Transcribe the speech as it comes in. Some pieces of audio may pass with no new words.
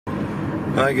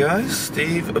Hi guys,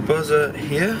 Steve Buzza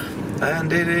here,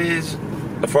 and it is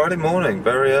a Friday morning,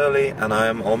 very early, and I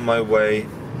am on my way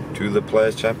to the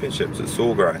Players' Championships at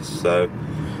Sawgrass. So,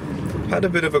 had a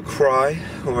bit of a cry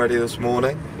already this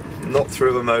morning, not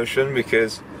through emotion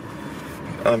because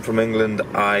I'm from England.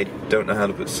 I don't know how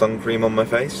to put sun cream on my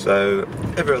face, so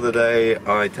every other day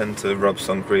I tend to rub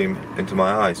sun cream into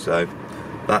my eyes, so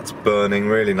that's burning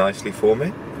really nicely for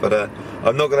me. But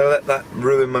I'm not going to let that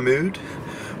ruin my mood.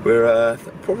 We're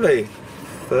probably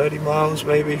 30 miles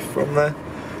maybe from there.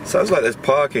 Sounds like there's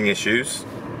parking issues,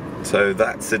 so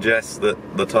that suggests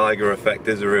that the Tiger effect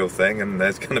is a real thing and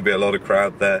there's going to be a lot of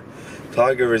crowd there.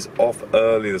 Tiger is off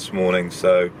early this morning,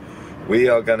 so we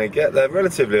are going to get there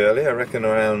relatively early, I reckon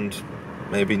around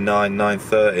maybe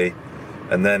 9:30,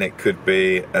 and then it could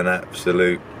be an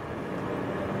absolute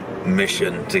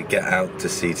mission to get out to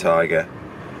see Tiger.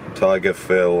 Tiger,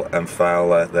 Phil and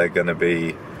Fowler, they're going to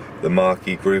be the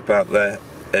marquee group out there.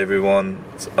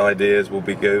 Everyone's ideas will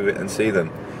be go and see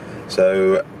them.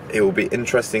 So it will be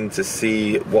interesting to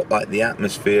see what the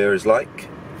atmosphere is like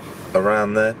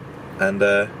around there, and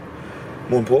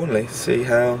more importantly, see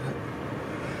how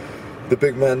the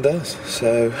big man does.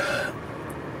 So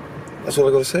that's all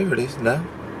I got to say really now.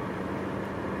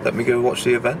 Let me go watch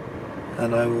the event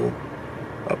and I will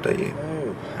update you.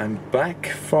 Oh, I'm back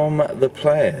from the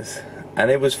Players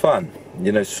and it was fun.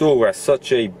 You know, Sawgrass,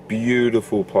 such a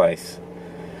beautiful place.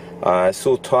 I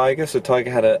saw Tiger, so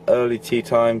Tiger had an early tee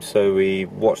time, so we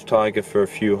watched Tiger for a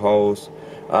few holes.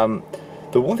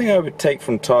 The one thing I would take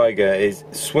from Tiger is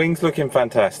swings looking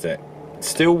fantastic.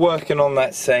 Still working on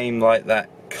that same, that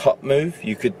cut move.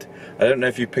 I don't know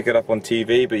if you pick it up on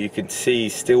TV, but you can see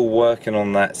he's still working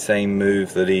on that same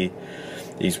move that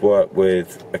he's worked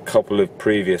with a couple of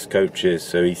previous coaches,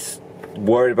 so he's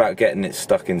worried about getting it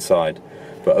stuck inside.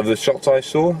 But of the shots I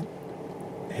saw,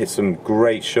 hit some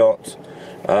great shots,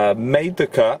 made the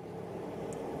cut,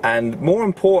 and more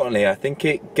importantly, I think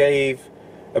it gave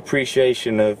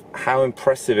appreciation of how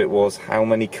impressive it was, how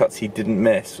many cuts he didn't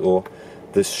miss, or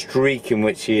the streak in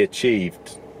which he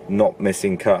achieved not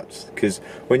missing cuts. Because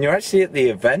when you're actually at the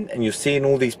event and you're seeing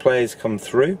all these players come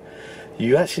through,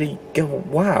 you actually go,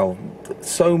 wow,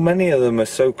 so many of them are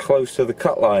so close to the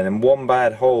cut line, and one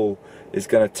bad hole is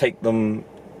going to take them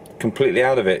completely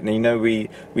out of it. And you know, we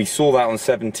saw that on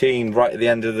 17 right at the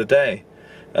end of the day.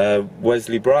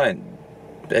 Wesley Bryant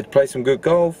had played some good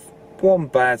golf, one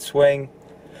bad swing,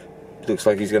 looks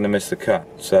like he's going to miss the cut.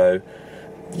 So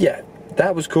yeah,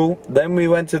 that was cool. Then we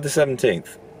went to the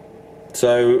 17th.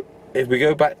 So if we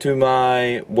go back to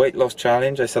my weight loss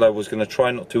challenge, I said I was going to try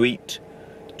not to eat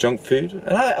junk food,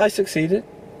 and I succeeded.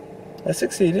 I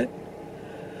succeeded.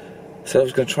 So I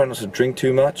was going to try not to drink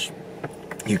too much.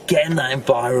 You get in that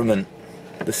environment,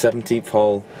 the 17th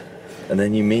hole, and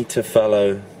then you meet a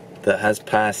fellow that has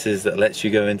passes that lets you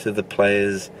go into the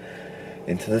players,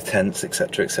 into the tents,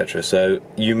 etc, etc. So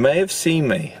you may have seen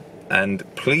me, and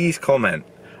please comment.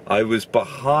 I was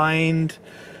behind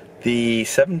the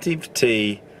 17th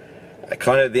tee,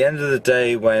 kind of at the end of the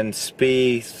day when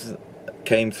Spieth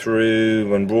came through,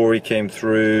 when Rory came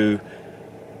through.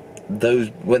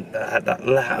 Those went at that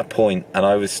latter point, and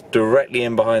I was directly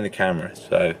in behind the camera,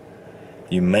 so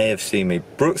you may have seen me.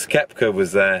 Brooks Koepka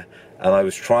was there, and I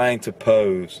was trying to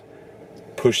pose,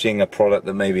 pushing a product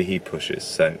that maybe he pushes.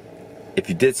 So if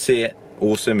you did see it,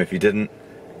 awesome. If you didn't,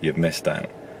 you've missed out.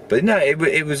 But no,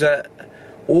 it was a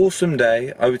awesome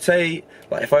day. I would say,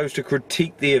 if I was to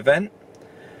critique the event,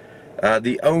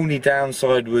 the only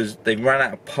downside was they ran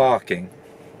out of parking,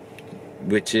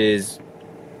 which is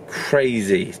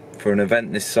crazy for an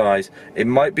event this size. It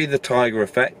might be the Tiger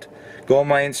effect. Go on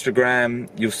my Instagram,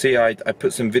 you'll see I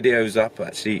put some videos up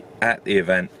actually at the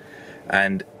event,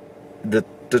 and the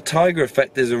Tiger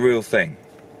effect is a real thing,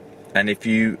 and if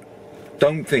you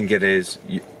don't think it is,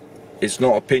 it's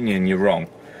not opinion, you're wrong.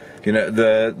 You know,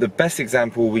 the best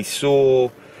example, we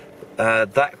saw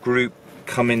that group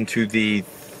come into the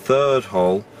third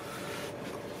hole.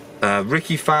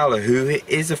 Ricky Fowler, who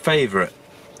is a favourite,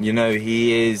 you know,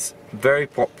 he is very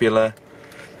popular,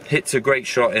 hits a great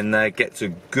shot in there, gets a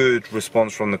good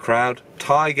response from the crowd.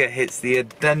 Tiger hits the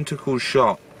identical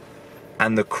shot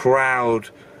and the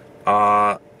crowd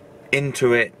are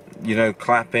into it, you know,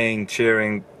 clapping,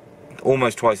 cheering,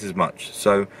 almost twice as much.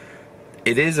 So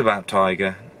it is about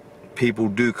Tiger. People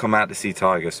do come out to see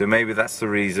Tiger, so maybe that's the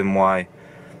reason why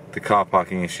the car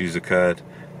parking issues occurred.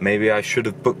 Maybe I should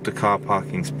have booked a car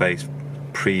parking space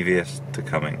previous to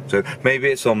coming, so maybe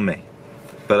it's on me.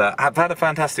 But I've had a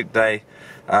fantastic day.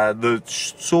 The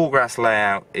Sawgrass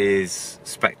layout is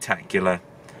spectacular.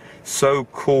 So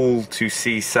cool to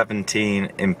see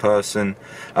 17 in person.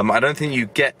 I don't think you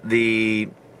get the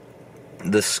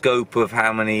scope of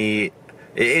how many.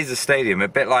 It is a stadium, a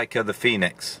bit like the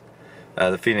Phoenix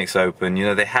Open. You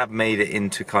know, they have made it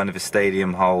into kind of a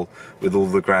stadium hole with all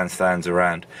the grandstands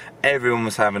around. Everyone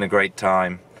was having a great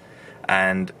time,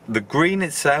 and the green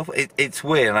itself, it's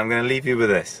weird. And I'm going to leave you with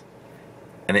this,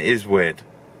 and it is weird.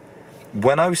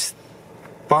 When I was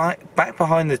back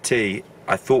behind the tee,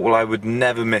 I thought, well, I would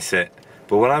never miss it.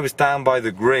 But when I was down by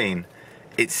the green,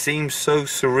 it seemed so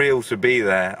surreal to be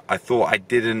there. I thought I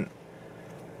didn't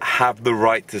have the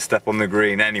right to step on the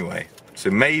green anyway.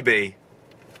 So maybe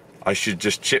I should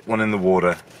just chip one in the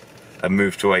water and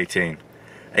move to 18.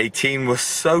 18 was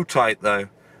so tight though.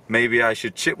 Maybe I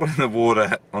should chip one in the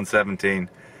water on 17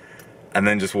 and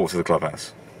then just walk to the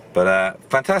clubhouse. But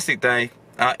fantastic day.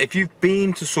 If you've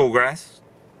been to Sawgrass,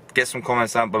 get some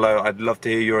comments down below. I'd love to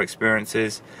hear your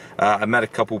experiences. I met a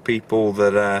couple people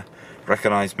that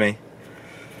recognized me,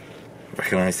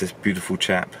 recognized this beautiful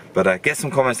chap. But get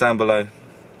some comments down below.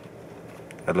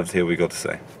 I'd love to hear what you got to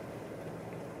say.